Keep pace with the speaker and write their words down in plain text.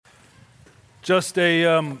Just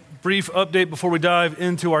a brief update before we dive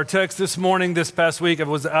into our text this morning. This past week, I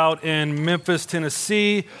was out in Memphis,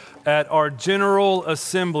 Tennessee at our General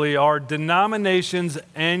Assembly, our denomination's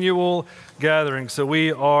annual gathering. So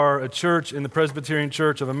we are a church in the Presbyterian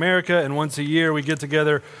Church of America, and once a year we get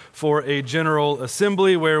together for a General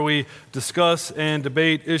Assembly where we discuss and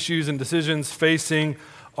debate issues and decisions facing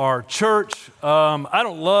our church. I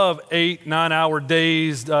don't love 8-9 hour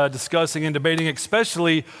days discussing and debating,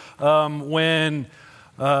 especially when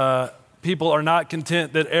people are not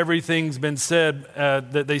content that everything's been said,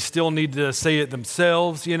 that they still need to say it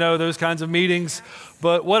themselves, those kinds of meetings.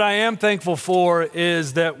 But what I am thankful for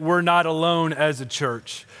is that we're not alone as a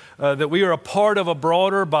church. That we are a part of a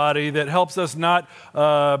broader body that helps us not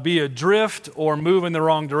be adrift or move in the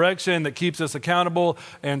wrong direction, that keeps us accountable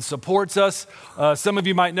and supports us. Some of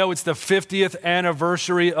you might know it's the 50th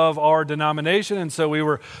anniversary of our denomination, and so we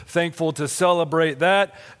were thankful to celebrate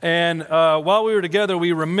that. And while we were together,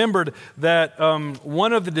 we remembered that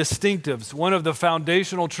one of the distinctives, one of the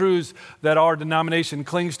foundational truths that our denomination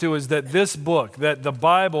clings to is that this book, that the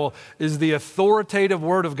Bible, is the authoritative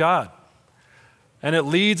Word of God. And it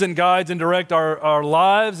leads and guides and directs our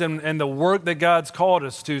lives and the work that God's called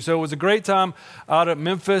us to. So it was a great time out at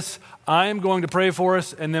Memphis. I am going to pray for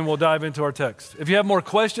us, and then we'll dive into our text. If you have more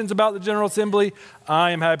questions about the General Assembly,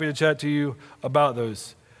 I am happy to chat to you about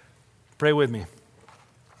those. Pray with me.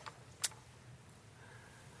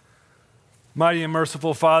 Mighty and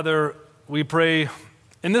merciful Father, we pray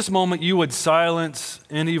in this moment you would silence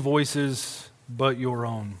any voices but your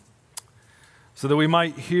own, so that we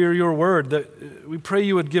might hear your word, that we pray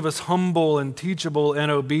you would give us humble and teachable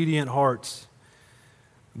and obedient hearts,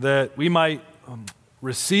 that we might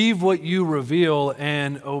receive what you reveal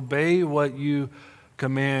and obey what you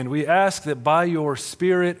command. We ask that by your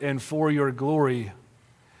Spirit and for your glory,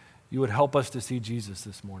 you would help us to see Jesus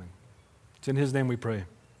this morning. It's in his name we pray.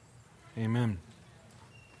 Amen.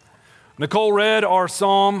 Nicole read our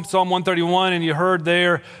Psalm 131, and you heard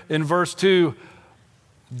there in verse 2,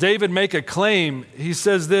 David make a claim. He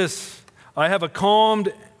says this, I have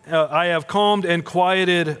calmed and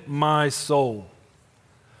quieted my soul.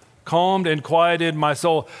 Calmed and quieted my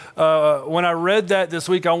soul. When I read that this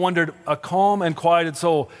week, I wondered, a calm and quieted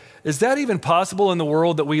soul, is that even possible in the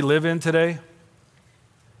world that we live in today?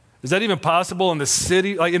 Is that even possible in the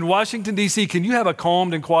city? Like in Washington, D.C., can you have a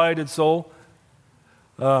calmed and quieted soul?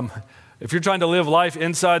 If you're trying to live life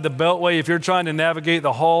inside the Beltway, if you're trying to navigate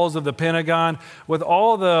the halls of the Pentagon, with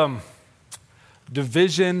all the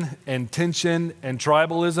division and tension and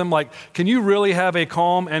tribalism, can you really have a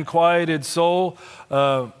calm and quieted soul?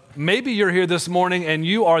 Maybe you're here this morning and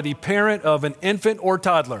you are the parent of an infant or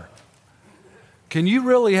toddler. Can you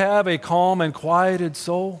really have a calm and quieted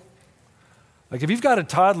soul? If you've got a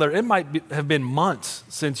toddler, it might have been months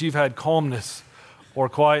since you've had calmness or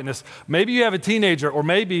quietness. Maybe you have a teenager, or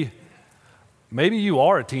maybe you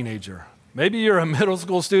are a teenager. Maybe you're a middle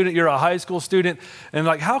school student, you're a high school student, and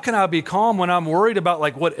how can I be calm when I'm worried about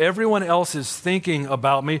what everyone else is thinking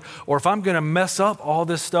about me, or if I'm going to mess up all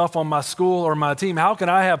this stuff on my school or my team? How can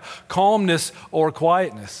I have calmness or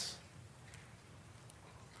quietness?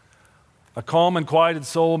 A calm and quieted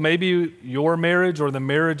soul, maybe your marriage or the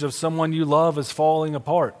marriage of someone you love is falling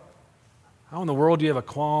apart. How in the world do you have a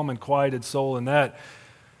calm and quieted soul in that?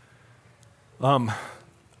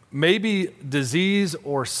 Maybe disease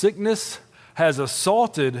or sickness has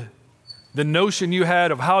assaulted the notion you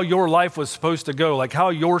had of how your life was supposed to go, how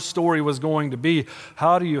your story was going to be.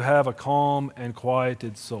 How do you have a calm and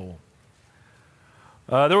quieted soul?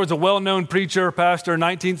 There was a well-known preacher, pastor,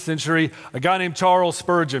 19th century, a guy named Charles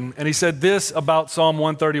Spurgeon, and he said this about Psalm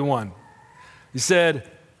 131. He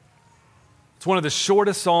said, it's one of the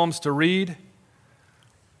shortest psalms to read,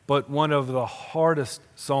 but one of the hardest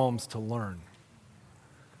psalms to learn.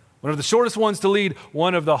 One of the shortest ones to lead,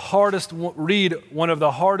 one of the hardest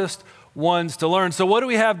ones to learn. So what do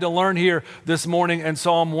we have to learn here this morning in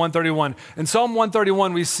Psalm 131? In Psalm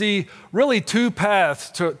 131, we see really two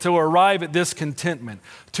paths to arrive at this contentment,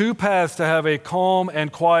 two paths to have a calm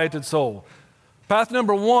and quieted soul. Path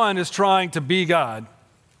number one is trying to be God.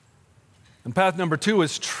 And path number two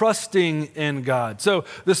is trusting in God. So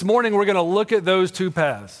this morning, we're going to look at those two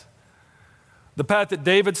paths. The path that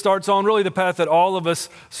David starts on, really the path that all of us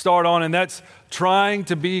start on, and that's trying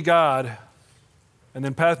to be God. And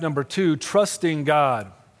then path number two, trusting God.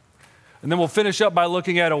 And then we'll finish up by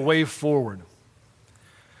looking at a way forward.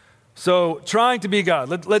 So trying to be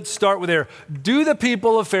God. Let's start with there. Do the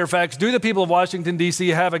people of Fairfax, do the people of Washington, D.C.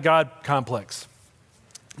 have a God complex?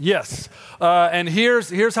 Yes. And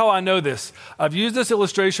here's how I know this. I've used this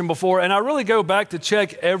illustration before, and I really go back to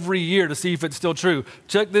check every year to see if it's still true.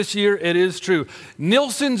 Check this year, it is true.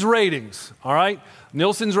 Nielsen's ratings, all right?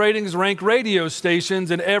 Nielsen's ratings rank radio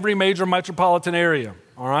stations in every major metropolitan area,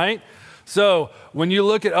 all right? So when you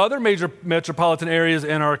look at other major metropolitan areas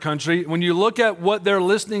in our country, when you look at what they're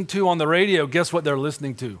listening to on the radio, guess what they're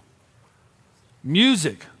listening to?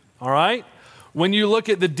 Music, all right? When you look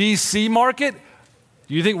at the D.C. market,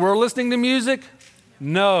 do you think we're listening to music?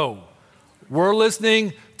 No. We're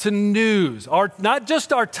listening to news. Not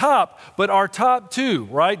just our top, but our top two,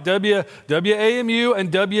 right? WAMU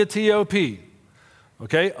and WTOP.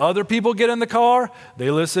 Okay, other people get in the car, they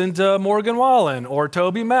listen to Morgan Wallen or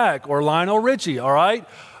Toby Mac or Lionel Richie, all right?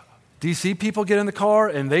 DC people get in the car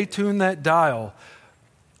and they tune that dial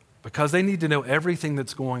because they need to know everything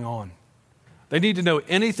that's going on. They need to know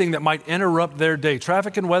anything that might interrupt their day.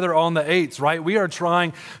 Traffic and weather on the 8s, right? We are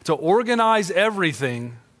trying to organize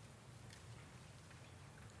everything.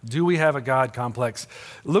 Do we have a God complex?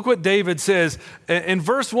 Look what David says. In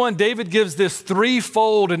verse 1, David gives this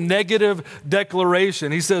threefold negative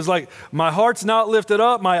declaration. He says, like, my heart's not lifted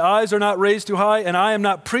up, my eyes are not raised too high, and I am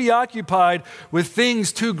not preoccupied with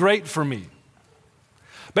things too great for me.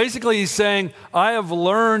 Basically, he's saying, I have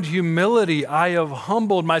learned humility. I have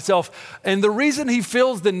humbled myself. And the reason he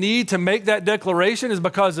feels the need to make that declaration is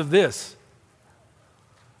because of this.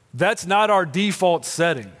 That's not our default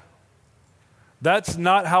setting. That's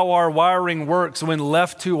not how our wiring works when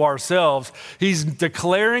left to ourselves. He's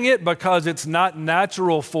declaring it because it's not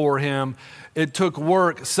natural for him. It took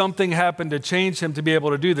work. Something happened to change him to be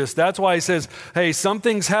able to do this. That's why he says, hey,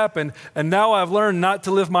 something's happened, and now I've learned not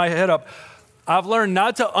to lift my head up. I've learned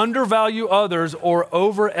not to undervalue others or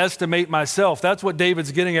overestimate myself. That's what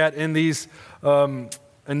David's getting at in these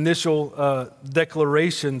initial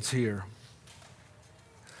declarations here.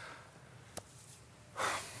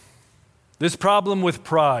 This problem with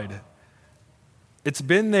pride, it's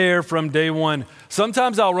been there from day one.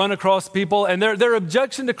 Sometimes I'll run across people and their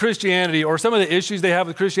objection to Christianity or some of the issues they have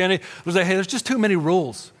with Christianity was like, hey, there's just too many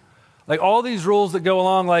rules. Like all these rules that go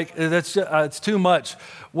along, like that's just, it's too much.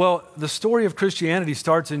 Well, the story of Christianity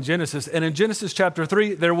starts in Genesis. And in Genesis chapter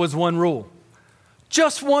 3, there was one rule.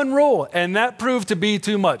 Just one rule. And that proved to be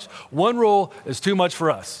too much. One rule is too much for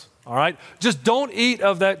us. All right? Just don't eat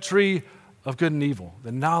of that tree of good and evil,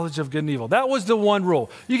 the knowledge of good and evil. That was the one rule.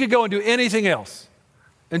 You could go and do anything else.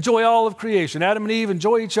 Enjoy all of creation. Adam and Eve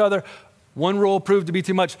enjoy each other. One rule proved to be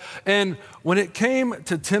too much. And when it came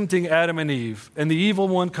to tempting Adam and Eve and the evil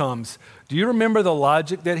one comes, do you remember the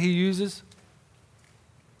logic that he uses?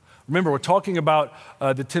 Remember, we're talking about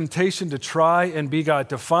the temptation to try and be God,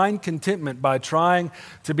 to find contentment by trying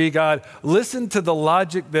to be God. Listen to the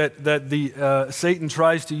logic that Satan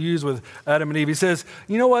tries to use with Adam and Eve. He says,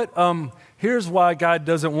 you know what? Here's why God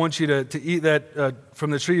doesn't want you to eat that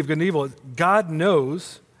from the tree of good and evil. God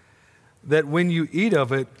knows that when you eat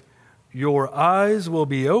of it, your eyes will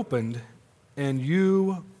be opened and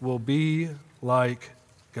you will be like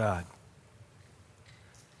God.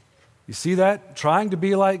 You see that? Trying to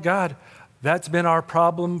be like God. That's been our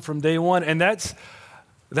problem from day one. And that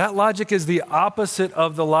logic is the opposite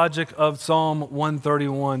of the logic of Psalm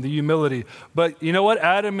 131, the humility. But you know what?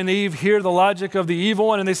 Adam and Eve hear the logic of the evil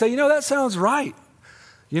one and they say, you know, that sounds right.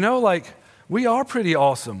 You know, like we are pretty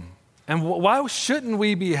awesome. And why shouldn't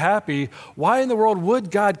we be happy? Why in the world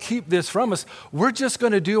would God keep this from us? We're just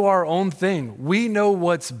going to do our own thing. We know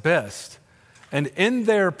what's best. And in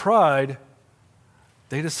their pride,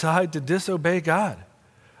 they decide to disobey God.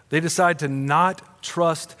 They decide to not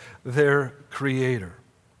trust their Creator.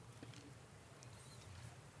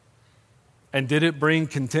 And did it bring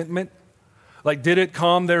contentment? Like, did it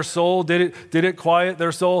calm their soul? Did it quiet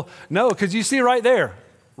their soul? No, because you see right there,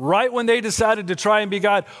 right when they decided to try and be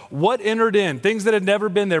God, what entered in? Things that had never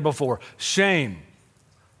been there before. Shame,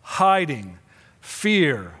 hiding,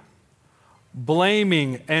 fear,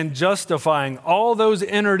 blaming, and justifying. All those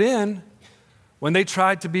entered in when they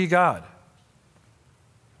tried to be God.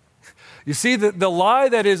 You see, the lie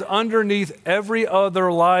that is underneath every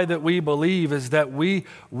other lie that we believe is that we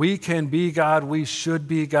can be God, we should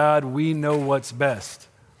be God, we know what's best.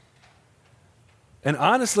 And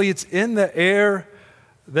honestly, it's in the air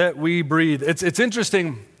that we breathe. It's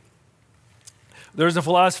interesting. There's a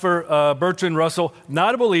philosopher, Bertrand Russell,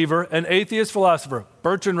 not a believer, an atheist philosopher.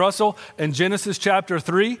 Bertrand Russell in Genesis chapter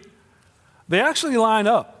 3, they actually line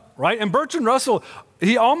up, right? And Bertrand Russell,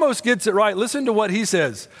 he almost gets it right. Listen to what he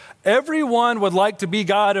says. Everyone would like to be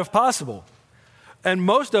God if possible. And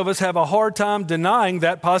most of us have a hard time denying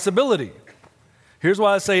that possibility. Here's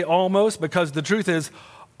why I say almost, because the truth is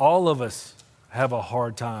all of us have a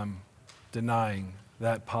hard time denying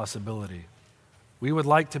that possibility. We would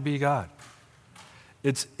like to be God.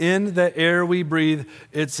 It's in the air we breathe.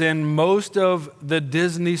 It's in most of the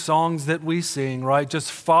Disney songs that we sing, right?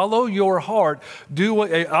 Just follow your heart.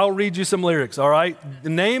 I'll read you some lyrics, all right?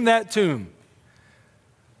 Name that tune.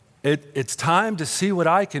 It's time to see what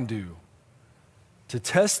I can do, to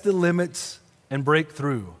test the limits and break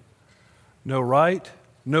through. No right,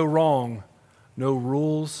 no wrong, no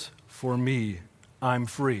rules for me. I'm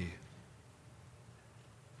free.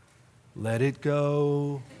 Let it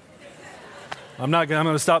go. I'm going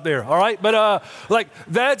to stop there, all right? But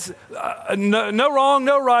that's no wrong,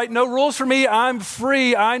 no right, no rules for me. I'm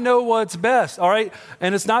free. I know what's best, all right?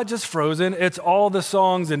 And it's not just Frozen. It's all the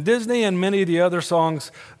songs in Disney and many of the other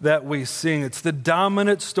songs that we sing. It's the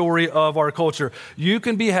dominant story of our culture. You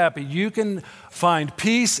can be happy. You can find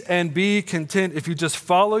peace and be content if you just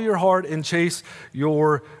follow your heart and chase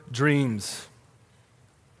your dreams.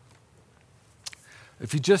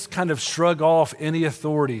 If you just kind of shrug off any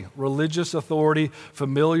authority, religious authority,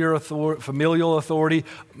 familial authority,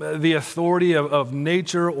 the authority of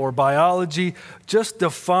nature or biology, just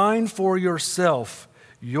define for yourself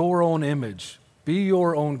your own image. Be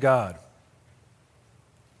your own God.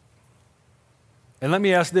 And let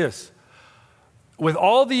me ask this. With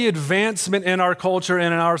all the advancement in our culture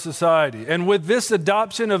and in our society, and with this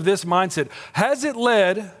adoption of this mindset, has it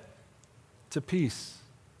led to peace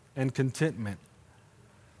and contentment?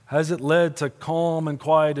 Has it led to calm and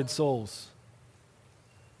quieted souls?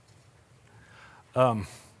 Let's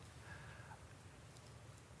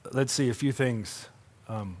see a few things.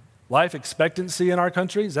 Life expectancy in our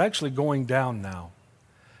country is actually going down now,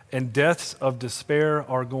 and deaths of despair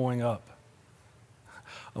are going up.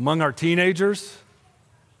 Among our teenagers,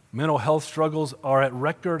 mental health struggles are at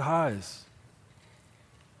record highs.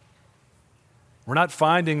 We're not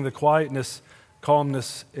finding the quietness,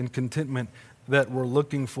 calmness, and contentment that we're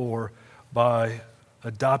looking for by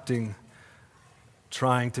adopting,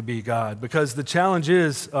 trying to be God. Because the challenge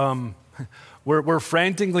is we're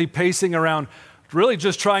frantically pacing around, really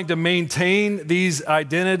just trying to maintain these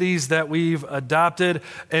identities that we've adopted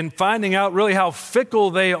and finding out really how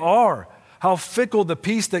fickle they are, how fickle the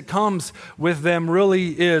peace that comes with them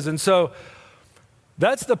really is. And so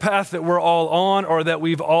that's the path that we're all on, or that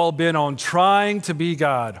we've all been on, trying to be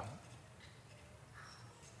God.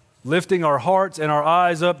 Lifting our hearts and our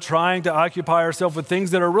eyes up, trying to occupy ourselves with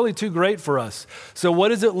things that are really too great for us. So what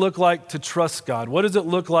does it look like to trust God? What does it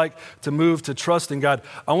look like to move to trust in God?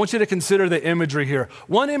 I want you to consider the imagery here.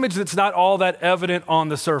 One image that's not all that evident on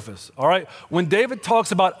the surface, all right? When David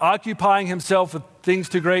talks about occupying himself with things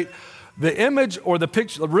too great, the image or the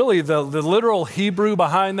picture, really the literal Hebrew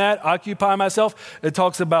behind that, occupy myself, it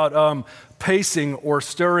talks about pacing or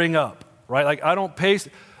stirring up, right? Like I don't pace.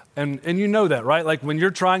 And you know that, right? Like when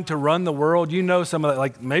you're trying to run the world, you know some of that.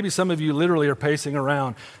 Like maybe some of you literally are pacing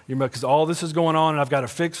around, because all this is going on and I've got to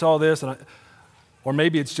fix all this. Or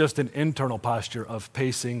maybe it's just an internal posture of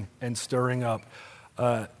pacing and stirring up.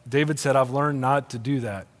 David said, I've learned not to do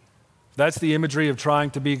that. That's the imagery of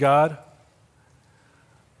trying to be God.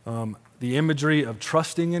 The imagery of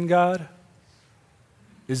trusting in God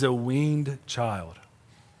is a weaned child.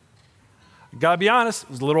 Gotta be honest, it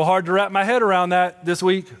was a little hard to wrap my head around that this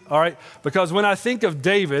week, all right? Because when I think of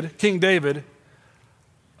David, King David,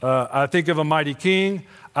 I think of a mighty king.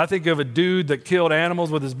 I think of a dude that killed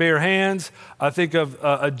animals with his bare hands. I think of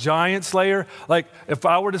a giant slayer. Like if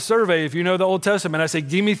I were to survey, if you know the Old Testament, I say,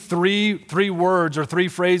 give me three words or three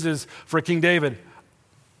phrases for King David.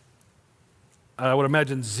 I would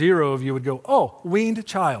imagine zero of you would go, oh, weaned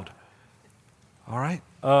child. All right?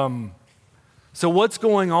 So what's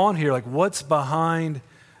going on here? Like what's behind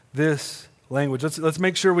this language? Let's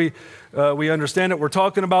make sure we understand it. We're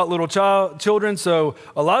talking about little children, so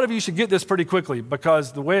a lot of you should get this pretty quickly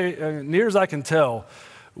because the way, near as I can tell,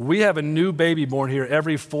 we have a new baby born here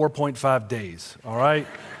every 4.5 days, all right?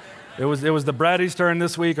 It was the Braddy's turn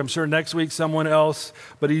this week. I'm sure next week someone else.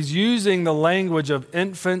 But he's using the language of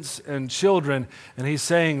infants and children, and he's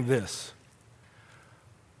saying this.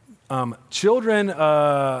 Children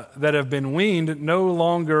that have been weaned no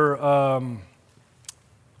longer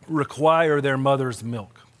require their mother's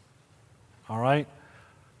milk. All right?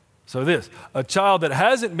 So a child that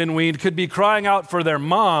hasn't been weaned could be crying out for their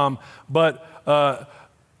mom, but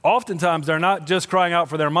oftentimes they're not just crying out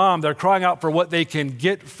for their mom, they're crying out for what they can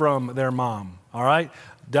get from their mom. All right?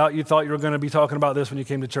 Doubt you thought you were going to be talking about this when you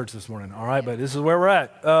came to church this morning. All right? But this is where we're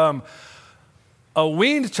at. A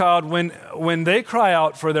weaned child, when they cry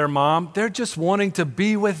out for their mom, they're just wanting to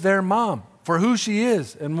be with their mom for who she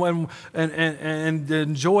is and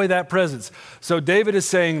enjoy that presence. So David is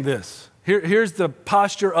saying this. Here's the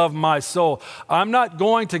posture of my soul. I'm not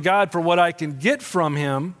going to God for what I can get from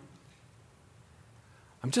him.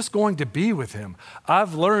 I'm just going to be with him.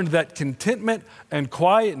 I've learned that contentment and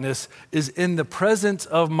quietness is in the presence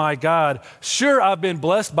of my God. Sure, I've been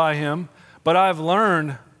blessed by him, but I've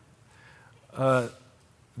learned that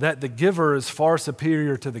the giver is far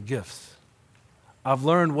superior to the gifts. I've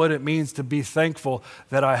learned what it means to be thankful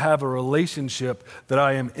that I have a relationship, that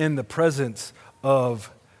I am in the presence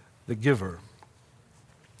of the giver.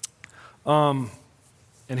 And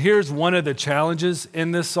here's one of the challenges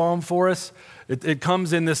in this psalm for us. It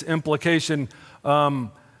comes in this implication.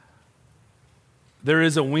 There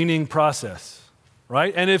is a weaning process,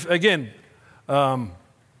 right? And if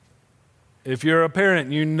you're a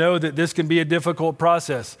parent, you know that this can be a difficult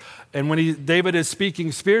process. And when David is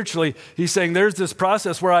speaking spiritually, he's saying there's this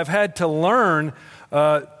process where I've had to learn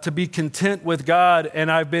to be content with God, and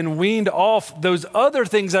I've been weaned off those other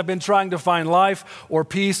things I've been trying to find life or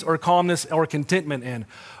peace or calmness or contentment in,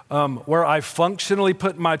 where I functionally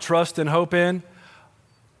put my trust and hope in.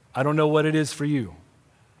 I don't know what it is for you.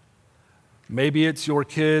 Maybe it's your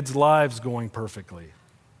kids' lives going perfectly.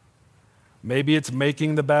 Maybe it's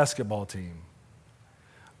making the basketball team.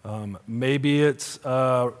 Maybe it's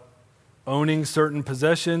owning certain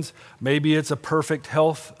possessions. Maybe it's a perfect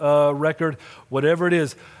health record. Whatever it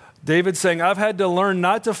is, David's saying, I've had to learn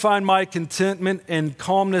not to find my contentment and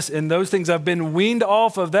calmness in those things. I've been weaned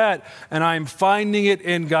off of that, and I'm finding it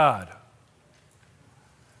in God.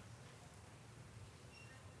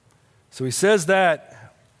 So he says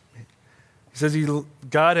that. He says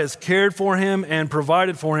God has cared for him and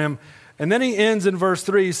provided for him. And then he ends in verse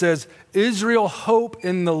 3, he says, Israel, hope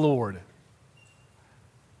in the Lord.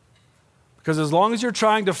 Because as long as you're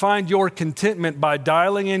trying to find your contentment by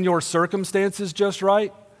dialing in your circumstances just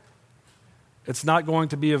right, it's not going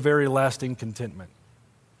to be a very lasting contentment.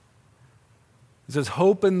 He says,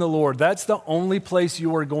 hope in the Lord. That's the only place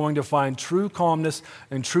you are going to find true calmness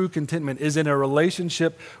and true contentment is in a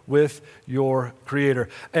relationship with your Creator.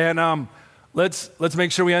 And let's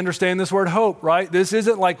make sure we understand this word hope, right? This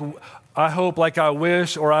isn't like I hope, like I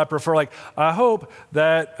wish, or I prefer, like I hope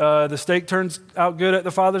that the steak turns out good at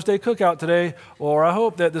the Father's Day cookout today, or I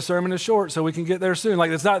hope that the sermon is short so we can get there soon.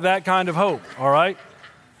 Like it's not that kind of hope, all right?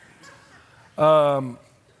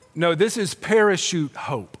 No, this is parachute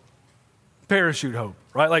hope. Parachute hope,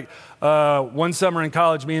 right? Like one summer in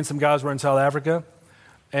college, me and some guys were in South Africa,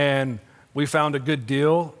 and we found a good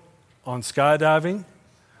deal on skydiving.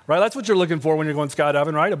 Right, that's what you're looking for when you're going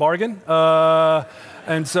skydiving, right? A bargain.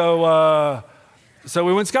 And so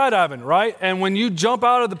we went skydiving, right? And when you jump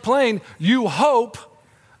out of the plane, you hope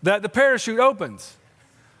that the parachute opens.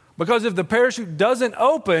 Because if the parachute doesn't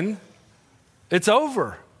open, it's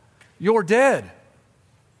over. You're dead.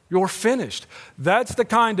 You're finished. That's the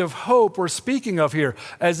kind of hope we're speaking of here,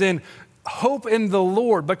 as in hope in the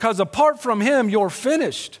Lord. Because apart from him, you're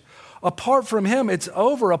finished. Apart from him, it's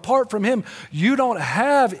over. Apart from him, you don't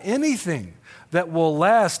have anything that will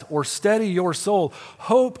last or steady your soul.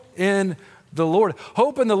 Hope in the Lord.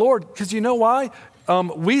 Hope in the Lord, because you know why?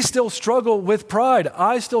 We still struggle with pride.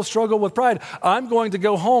 I still struggle with pride. I'm going to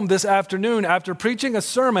go home this afternoon after preaching a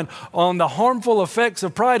sermon on the harmful effects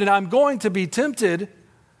of pride, and I'm going to be tempted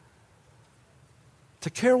to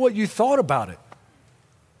care what you thought about it.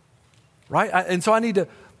 Right? And so I need to...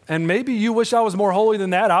 And maybe you wish I was more holy than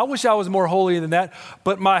that. I wish I was more holy than that.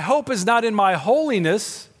 But my hope is not in my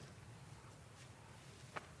holiness.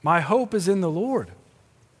 My hope is in the Lord.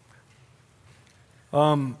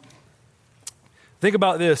 Think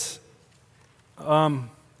about this.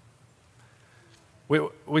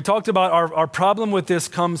 We talked about our problem with this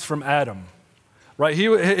comes from Adam. Right?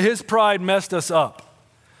 His pride messed us up.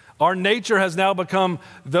 Our nature has now become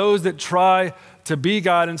those that try to be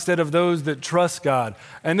God instead of those that trust God.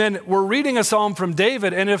 And then we're reading a psalm from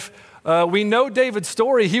David, and if we know David's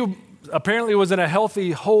story, he apparently was in a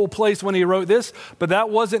healthy, whole place when he wrote this, but that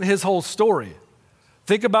wasn't his whole story.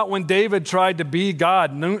 Think about when David tried to be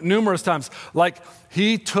God numerous times. Like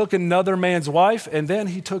he took another man's wife, and then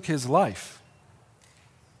he took his life.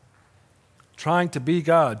 Trying to be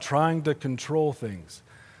God, trying to control things.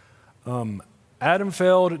 Adam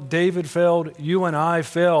failed, David failed, you and I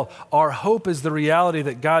fail. Our hope is the reality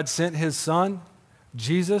that God sent his son,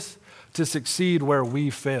 Jesus, to succeed where we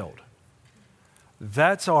failed.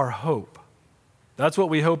 That's our hope. That's what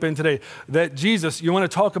we hope in today. That Jesus, you want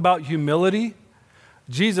to talk about humility?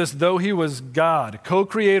 Jesus, though he was God,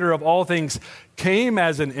 co-creator of all things, came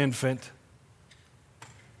as an infant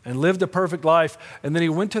and lived a perfect life, and then he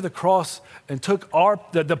went to the cross and took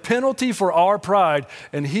the penalty for our pride,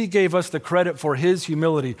 and he gave us the credit for his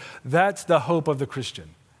humility. That's the hope of the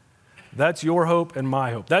Christian. That's your hope and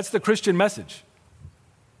my hope. That's the Christian message.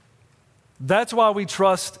 That's why we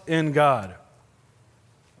trust in God.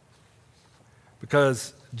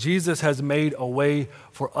 Because Jesus has made a way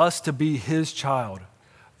for us to be his child.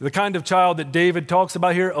 The kind of child that David talks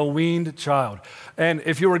about here, a weaned child. And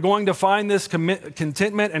if you were going to find this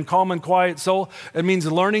contentment and calm and quiet soul, it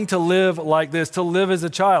means learning to live like this, to live as a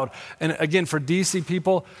child. And again, for DC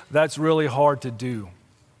people, that's really hard to do.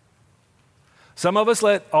 Some of us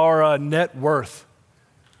let our net worth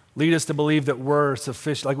lead us to believe that we're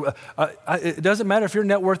sufficient. It doesn't matter if your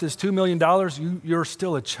net worth is $2 million, you're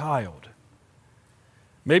still a child.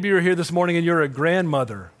 Maybe you're here this morning and you're a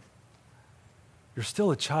grandmother. You're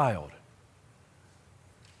still a child,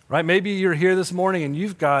 right? Maybe you're here this morning and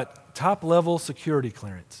you've got top-level security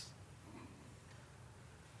clearance.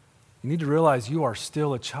 You need to realize you are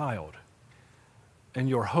still a child, and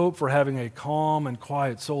your hope for having a calm and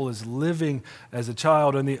quiet soul is living as a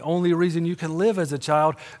child, and the only reason you can live as a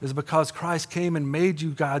child is because Christ came and made you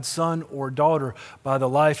God's son or daughter by the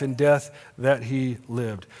life and death that he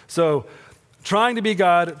lived. So, trying to be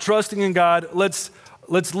God, trusting in God, let's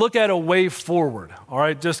look at a way forward, all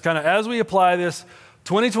right? Just kind of as we apply this,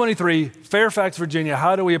 2023, Fairfax, Virginia,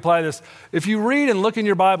 how do we apply this? If you read and look in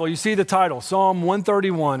your Bible, you see the title, Psalm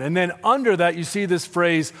 131, and then under that you see this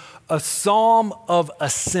phrase, a psalm of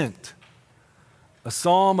ascent. A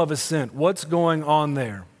psalm of ascent. What's going on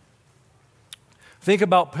there? Think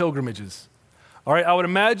about pilgrimages, all right? I would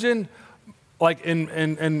imagine like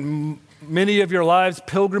in many of your lives,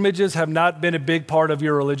 pilgrimages have not been a big part of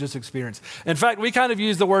your religious experience. In fact, we kind of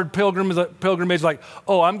use the word pilgrimage like,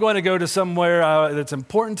 oh, I'm going to go to somewhere that's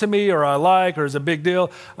important to me or I like or is a big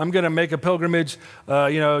deal. I'm going to make a pilgrimage,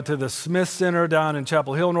 to the Smith Center down in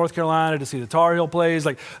Chapel Hill, North Carolina to see the Tar Heel plays.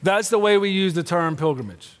 Like, that's the way we use the term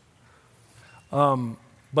pilgrimage.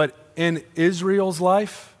 But in Israel's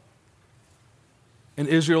life, in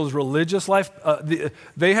Israel's religious life,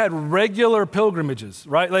 they had regular pilgrimages,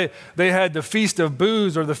 right? They had the Feast of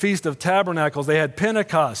Booths or the Feast of Tabernacles. They had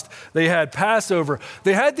Pentecost. They had Passover.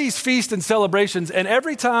 They had these feasts and celebrations, and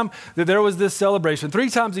every time that there was this celebration, 3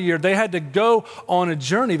 times a year, they had to go on a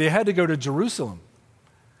journey. They had to go to Jerusalem.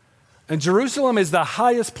 And Jerusalem is the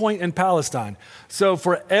highest point in Palestine. So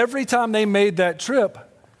for every time they made that trip,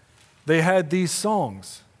 they had these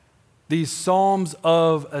songs. These psalms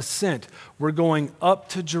of ascent. We're going up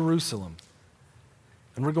to Jerusalem,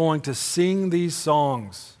 and we're going to sing these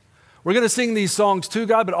songs. We're going to sing these songs to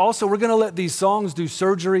God, but also we're going to let these songs do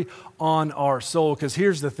surgery on our soul, because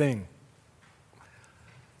here's the thing.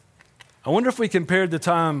 I wonder if we compared the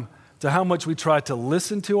time to how much we try to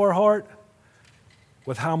listen to our heart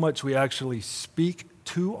with how much we actually speak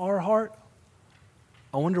to our heart.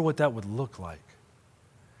 I wonder what that would look like.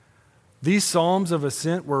 These Psalms of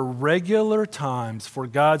Ascent were regular times for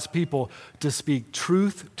God's people to speak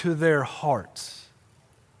truth to their hearts.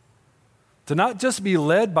 To not just be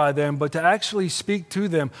led by them, but to actually speak to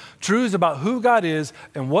them truths about who God is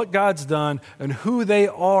and what God's done and who they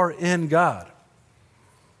are in God.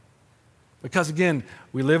 Because again,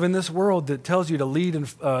 we live in this world that tells you to lead and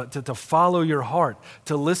to follow your heart,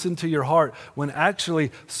 to listen to your heart, when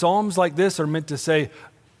actually Psalms like this are meant to say,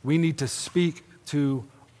 we need to speak to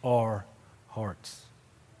our hearts.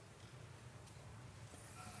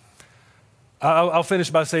 I'll finish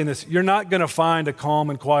by saying this. You're not going to find a calm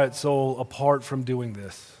and quiet soul apart from doing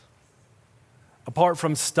this. Apart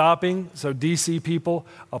from stopping, so DC people,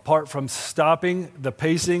 apart from stopping the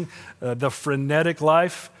pacing, the frenetic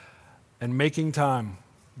life, and making time,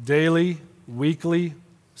 daily, weekly,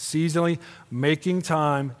 seasonally, making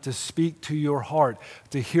time to speak to your heart,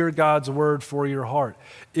 to hear God's word for your heart.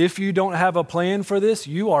 If you don't have a plan for this,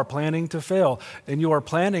 you are planning to fail, and you are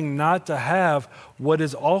planning not to have what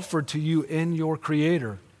is offered to you in your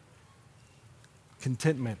Creator.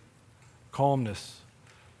 Contentment, calmness,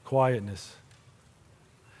 quietness.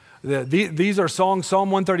 These are songs.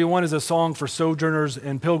 Psalm 131 is a song for sojourners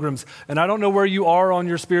and pilgrims. And I don't know where you are on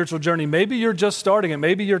your spiritual journey. Maybe you're just starting it.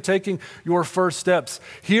 Maybe you're taking your first steps.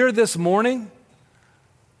 Hear this morning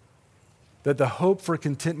that the hope for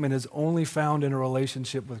contentment is only found in a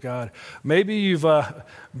relationship with God. Maybe you've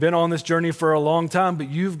been on this journey for a long time, but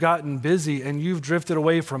you've gotten busy and you've drifted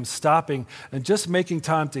away from stopping and just making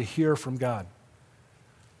time to hear from God,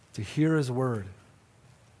 to hear His word.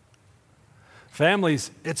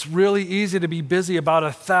 Families, it's really easy to be busy about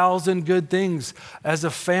 1,000 good things. As a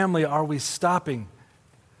family, are we stopping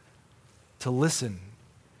to listen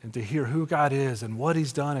and to hear who God is and what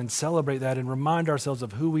He's done and celebrate that and remind ourselves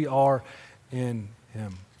of who we are in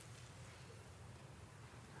Him?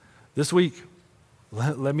 This week,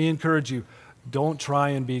 let me encourage you, don't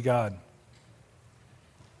try and be God.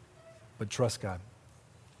 but trust God.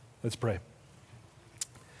 Let's pray.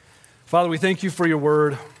 Father, we thank you for your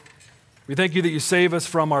word. We thank you that you save us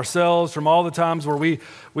from ourselves, from all the times where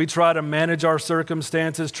we try to manage our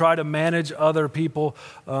circumstances, try to manage other people.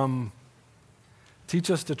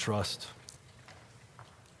 Teach us to trust.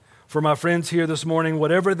 For my friends here this morning,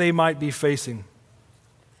 whatever they might be facing,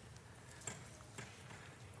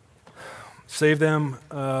 save them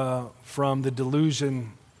from the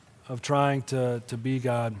delusion of trying to be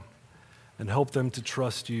God, and help them to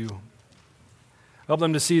trust you. Help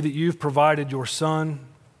them to see that you've provided your Son.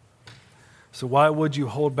 So why would you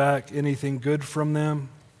hold back anything good from them?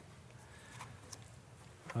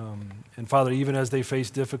 And Father, even as they face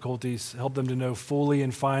difficulties, help them to know fully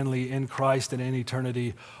and finally in Christ and in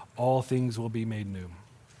eternity, all things will be made new.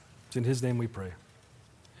 It's in his name we pray.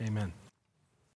 Amen.